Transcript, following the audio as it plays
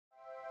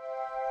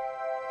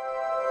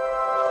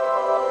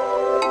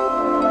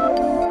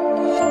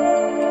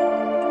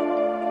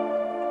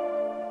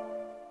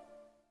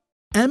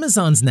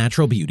Amazon's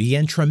natural beauty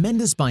and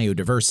tremendous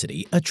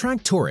biodiversity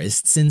attract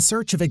tourists in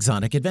search of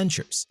exotic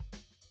adventures.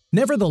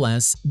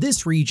 Nevertheless,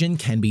 this region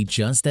can be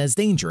just as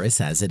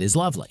dangerous as it is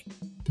lovely.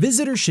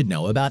 Visitors should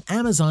know about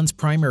Amazon's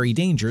primary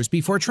dangers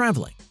before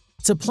traveling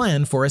to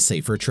plan for a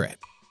safer trip.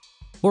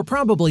 Or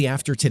probably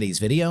after today's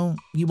video,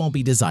 you won't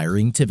be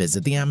desiring to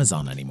visit the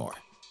Amazon anymore.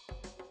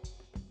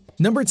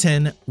 Number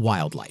 10.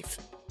 Wildlife.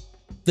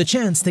 The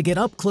chance to get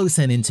up close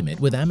and intimate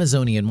with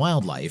Amazonian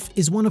wildlife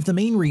is one of the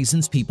main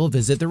reasons people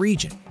visit the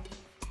region.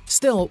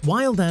 Still,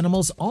 wild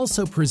animals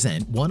also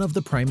present one of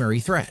the primary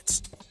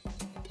threats.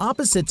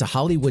 Opposite to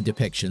Hollywood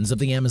depictions of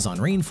the Amazon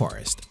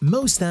rainforest,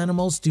 most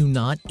animals do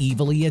not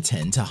evilly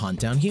intend to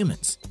hunt down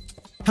humans.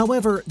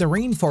 However, the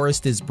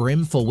rainforest is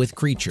brimful with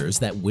creatures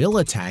that will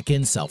attack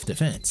in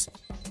self-defense.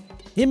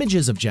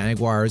 Images of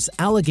jaguars,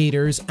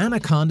 alligators,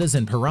 anacondas,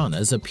 and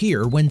piranhas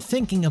appear when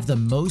thinking of the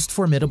most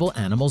formidable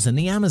animals in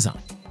the Amazon.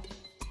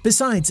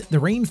 Besides, the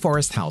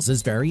rainforest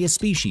houses various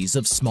species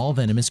of small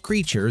venomous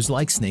creatures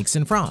like snakes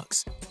and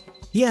frogs.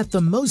 Yet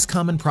the most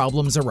common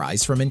problems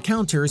arise from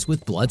encounters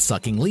with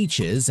blood-sucking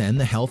leeches and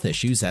the health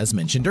issues as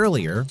mentioned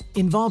earlier,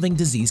 involving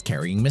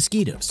disease-carrying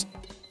mosquitoes.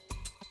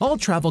 All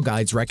travel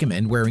guides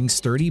recommend wearing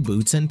sturdy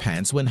boots and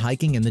pants when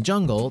hiking in the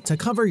jungle to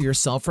cover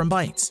yourself from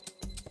bites.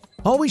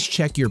 Always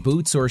check your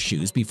boots or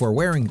shoes before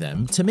wearing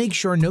them to make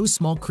sure no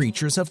small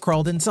creatures have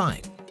crawled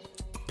inside.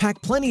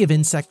 Pack plenty of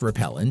insect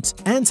repellent,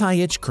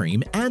 anti-itch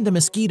cream, and a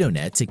mosquito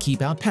net to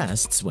keep out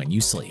pests when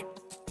you sleep.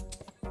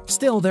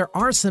 Still, there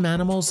are some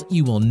animals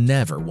you will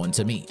never want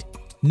to meet.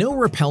 No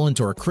repellent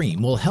or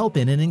cream will help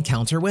in an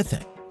encounter with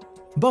them,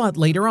 but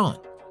later on,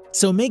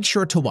 so make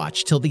sure to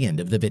watch till the end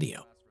of the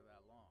video.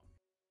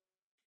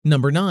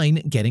 Number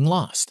 9. Getting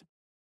lost.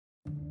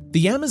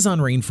 The Amazon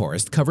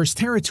rainforest covers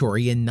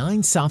territory in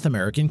 9 South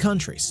American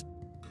countries.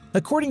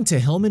 According to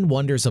Hillman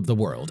Wonders of the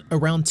World,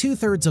 around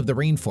 2/3 of the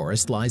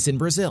rainforest lies in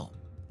Brazil,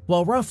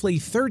 while roughly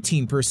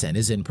 13%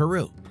 is in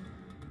Peru.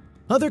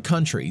 Other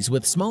countries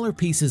with smaller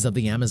pieces of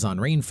the Amazon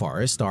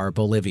rainforest are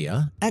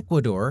Bolivia,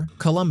 Ecuador,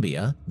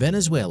 Colombia,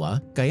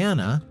 Venezuela,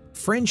 Guyana,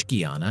 French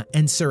Guiana,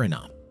 and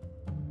Suriname.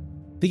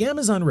 The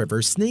Amazon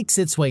River snakes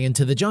its way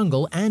into the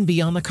jungle and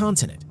beyond the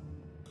continent.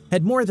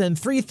 At more than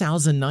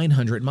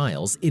 3,900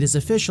 miles, it is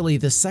officially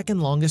the second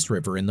longest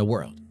river in the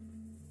world.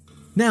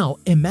 Now,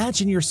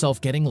 imagine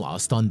yourself getting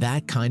lost on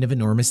that kind of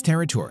enormous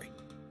territory.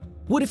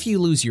 What if you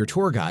lose your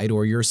tour guide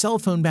or your cell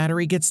phone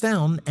battery gets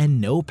down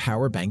and no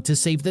power bank to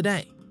save the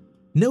day?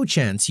 No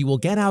chance you will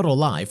get out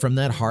alive from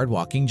that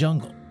hard-walking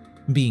jungle.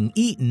 Being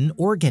eaten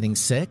or getting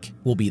sick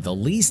will be the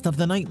least of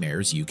the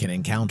nightmares you can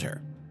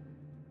encounter.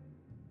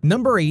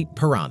 Number 8.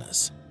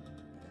 Piranhas.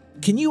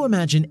 Can you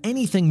imagine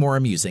anything more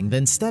amusing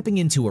than stepping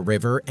into a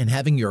river and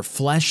having your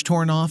flesh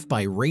torn off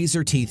by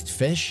razor-teethed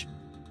fish?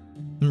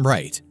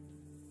 Right.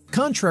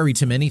 Contrary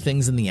to many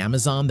things in the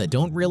Amazon that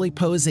don't really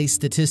pose a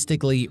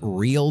statistically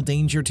real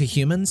danger to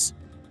humans,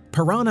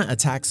 piranha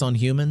attacks on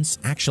humans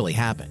actually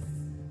happen.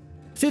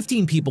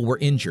 15 people were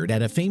injured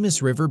at a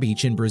famous river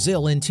beach in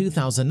Brazil in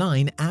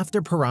 2009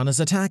 after piranhas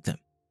attacked them.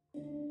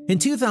 In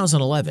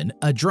 2011,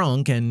 a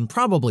drunk and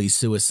probably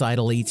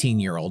suicidal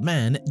 18-year-old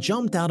man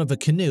jumped out of a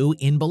canoe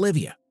in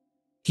Bolivia.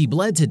 He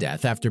bled to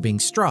death after being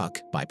struck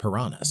by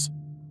piranhas.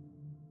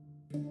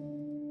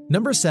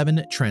 Number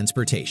 7.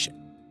 Transportation.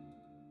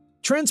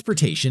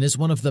 Transportation is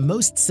one of the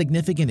most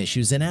significant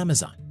issues in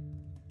Amazon.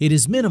 It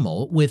is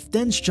minimal, with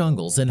dense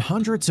jungles and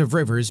hundreds of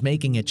rivers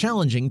making it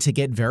challenging to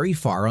get very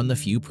far on the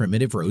few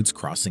primitive roads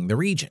crossing the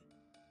region.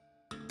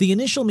 The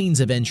initial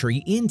means of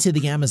entry into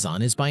the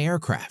Amazon is by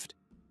aircraft.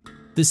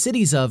 The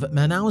cities of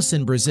Manaus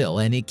in Brazil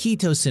and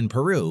Iquitos in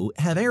Peru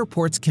have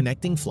airports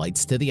connecting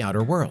flights to the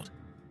outer world.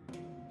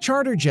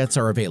 Charter jets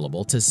are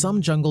available to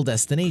some jungle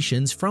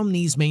destinations from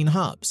these main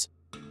hubs.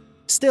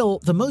 Still,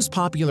 the most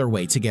popular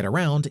way to get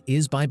around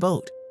is by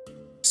boat.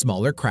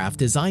 Smaller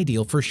craft is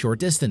ideal for short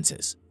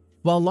distances,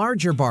 while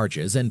larger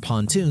barges and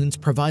pontoons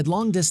provide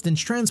long-distance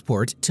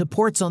transport to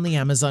ports on the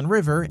Amazon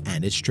River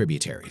and its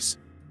tributaries.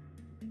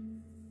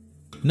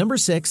 Number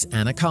 6.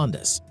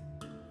 Anacondas.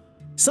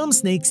 Some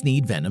snakes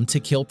need venom to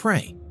kill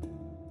prey.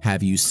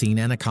 Have you seen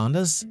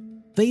anacondas?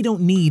 They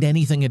don't need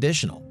anything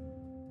additional.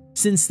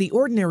 Since the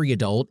ordinary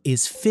adult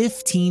is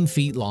 15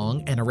 feet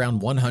long and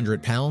around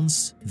 100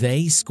 pounds,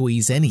 they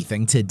squeeze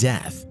anything to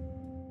death.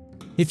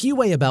 If you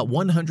weigh about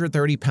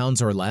 130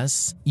 pounds or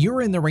less,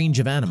 you're in the range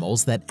of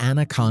animals that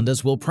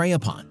anacondas will prey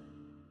upon.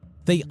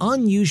 They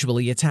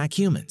unusually attack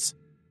humans.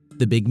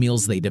 The big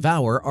meals they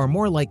devour are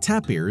more like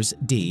tapirs,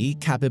 deer,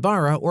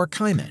 capybara, or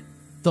caiman,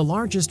 the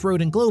largest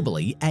rodent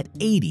globally at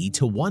 80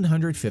 to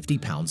 150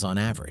 pounds on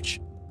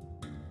average.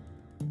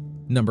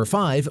 Number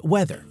 5.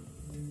 Weather.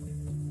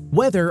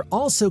 Weather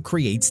also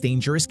creates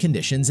dangerous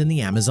conditions in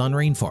the Amazon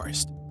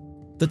rainforest.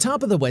 The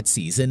top of the wet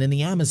season in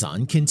the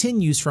Amazon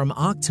continues from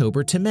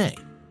October to May,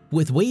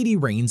 with weighty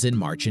rains in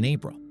March and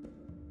April.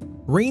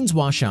 Rains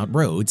wash out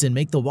roads and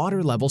make the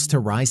water levels to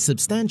rise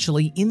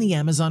substantially in the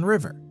Amazon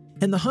River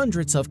and the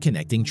hundreds of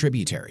connecting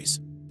tributaries.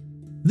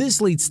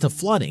 This leads to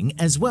flooding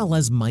as well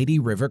as mighty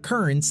river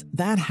currents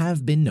that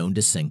have been known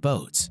to sink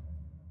boats.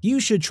 You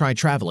should try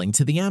traveling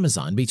to the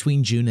Amazon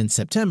between June and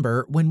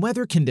September when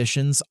weather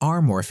conditions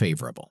are more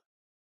favorable.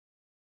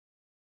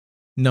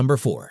 Number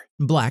 4.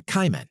 Black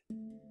Caiman.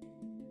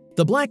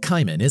 The black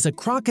caiman is a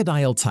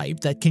crocodile type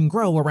that can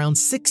grow around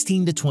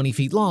 16 to 20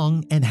 feet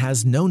long and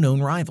has no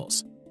known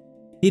rivals.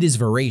 It is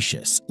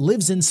voracious,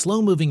 lives in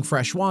slow-moving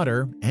fresh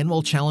water, and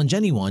will challenge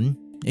anyone,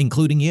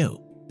 including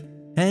you.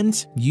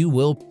 And you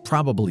will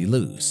probably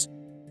lose.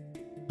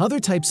 Other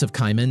types of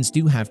caimans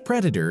do have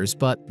predators,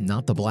 but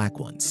not the black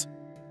ones.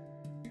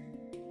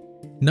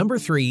 Number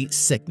 3.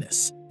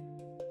 Sickness.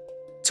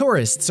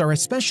 Tourists are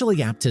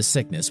especially apt to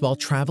sickness while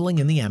traveling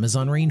in the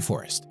Amazon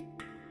rainforest.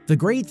 The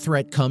great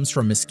threat comes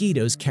from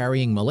mosquitoes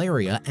carrying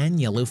malaria and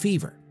yellow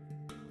fever.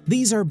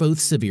 These are both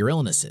severe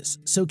illnesses,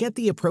 so get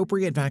the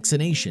appropriate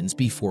vaccinations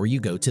before you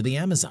go to the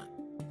Amazon.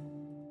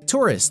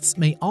 Tourists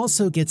may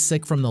also get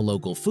sick from the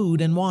local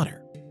food and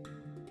water.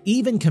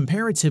 Even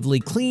comparatively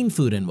clean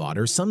food and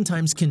water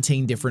sometimes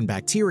contain different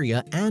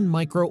bacteria and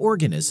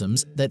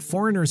microorganisms that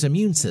foreigners'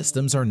 immune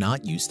systems are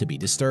not used to be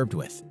disturbed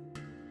with.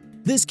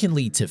 This can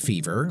lead to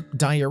fever,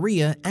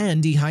 diarrhea,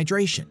 and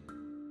dehydration.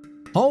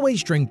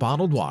 Always drink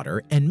bottled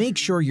water and make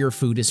sure your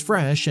food is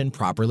fresh and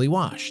properly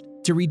washed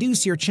to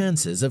reduce your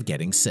chances of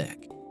getting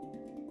sick.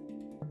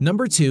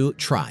 Number 2.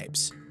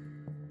 Tribes.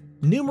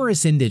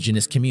 Numerous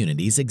indigenous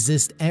communities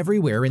exist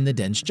everywhere in the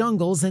dense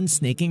jungles and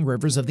snaking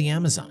rivers of the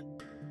Amazon.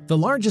 The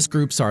largest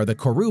groups are the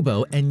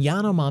Corubo and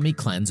Yanomami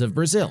clans of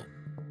Brazil,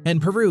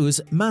 and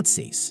Peru's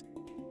Matsis.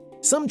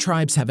 Some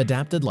tribes have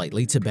adapted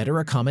lightly to better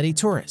accommodate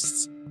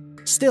tourists.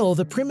 Still,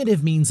 the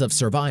primitive means of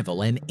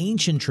survival and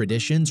ancient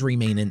traditions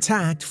remain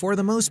intact for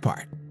the most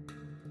part.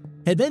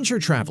 Adventure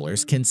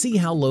travelers can see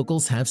how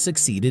locals have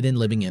succeeded in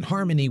living in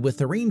harmony with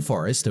the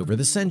rainforest over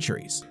the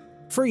centuries,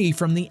 free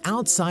from the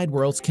outside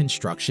world's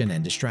construction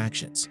and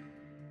distractions.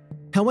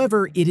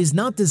 However, it is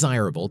not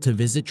desirable to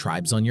visit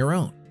tribes on your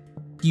own.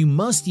 You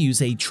must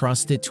use a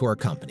trusted tour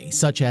company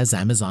such as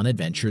Amazon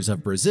Adventures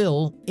of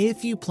Brazil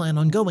if you plan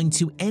on going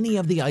to any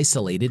of the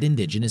isolated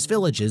indigenous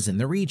villages in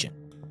the region.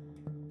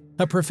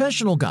 A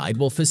professional guide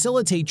will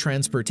facilitate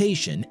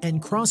transportation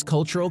and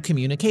cross-cultural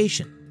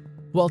communication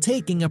while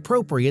taking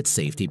appropriate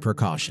safety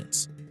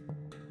precautions.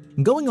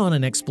 Going on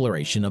an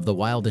exploration of the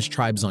wildest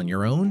tribes on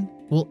your own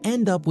will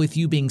end up with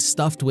you being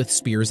stuffed with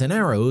spears and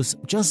arrows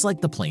just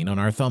like the plane on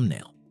our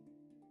thumbnail.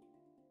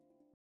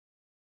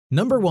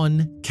 Number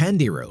 1.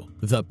 Candiru,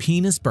 the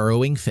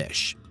penis-burrowing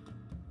fish.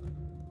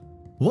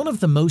 One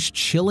of the most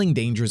chilling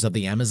dangers of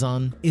the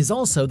Amazon is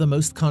also the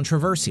most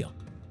controversial.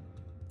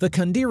 The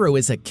candiru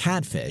is a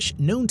catfish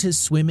known to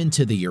swim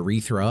into the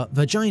urethra,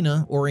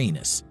 vagina, or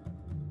anus.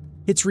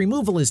 Its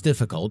removal is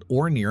difficult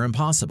or near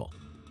impossible,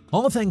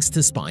 all thanks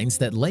to spines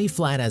that lay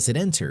flat as it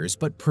enters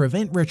but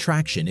prevent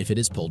retraction if it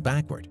is pulled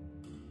backward.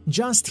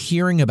 Just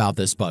hearing about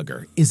this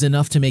bugger is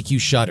enough to make you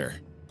shudder.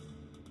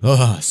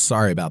 Ugh,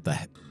 sorry about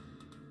that.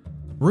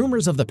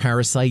 Rumors of the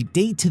parasite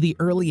date to the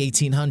early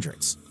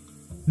 1800s.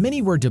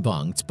 Many were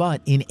debunked,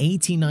 but in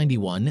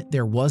 1891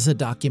 there was a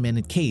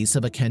documented case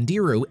of a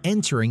candiru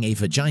entering a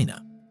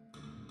vagina.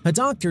 A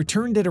doctor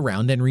turned it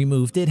around and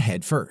removed it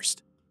head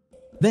first.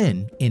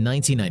 Then, in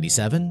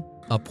 1997,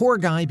 a poor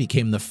guy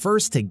became the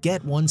first to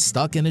get one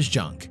stuck in his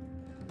junk.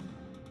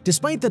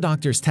 Despite the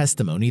doctor's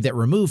testimony that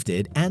removed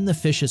it and the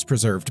fish's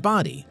preserved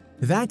body,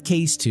 that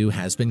case too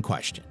has been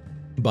questioned.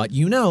 But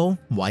you know,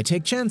 why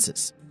take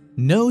chances?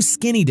 No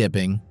skinny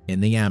dipping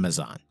in the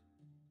Amazon.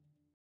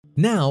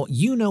 Now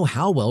you know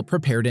how well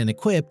prepared and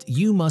equipped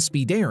you must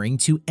be daring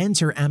to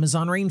enter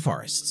Amazon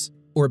rainforests.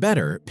 Or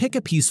better, pick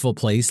a peaceful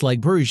place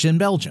like Bruges in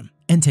Belgium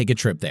and take a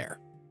trip there.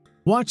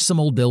 Watch some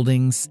old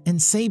buildings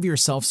and save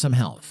yourself some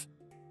health.